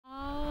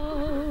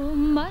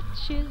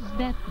much is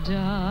that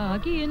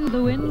doggy in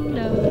the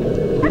window?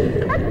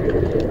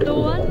 The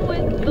one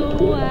with the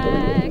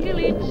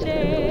waggly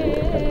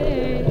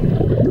tail.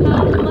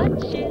 How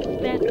much is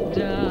that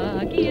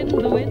doggy in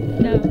the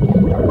window?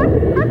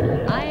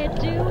 I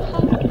do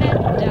hope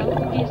that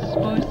dog is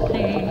for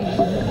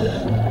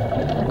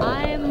sale.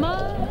 I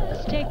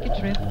must take a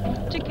trip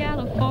to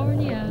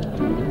California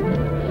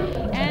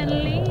and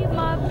leave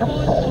my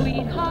poor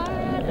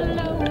sweetheart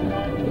alone.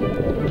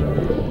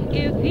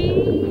 If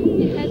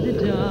he has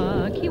a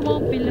dog, he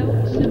won't be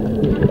lonesome,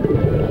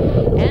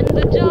 and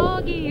the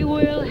doggy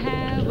will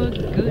have a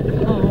good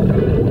home.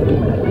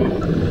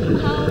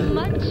 How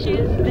much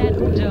is that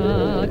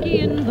doggy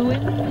in the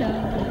window?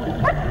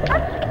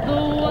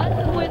 The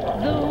one with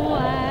the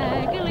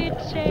waggly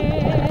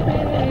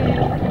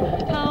tail.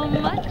 How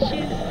much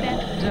is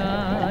that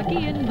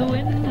doggy in the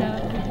window?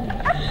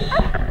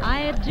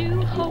 I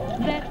do hope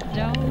that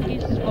dog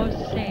is for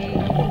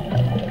sale.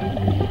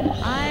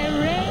 I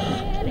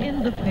read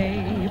in the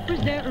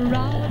papers there are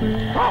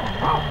robbers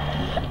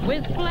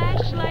with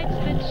flashlights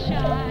that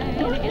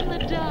shine in the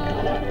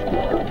dark.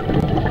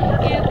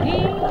 If he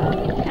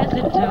has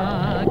a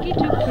doggy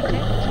to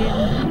protect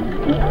him,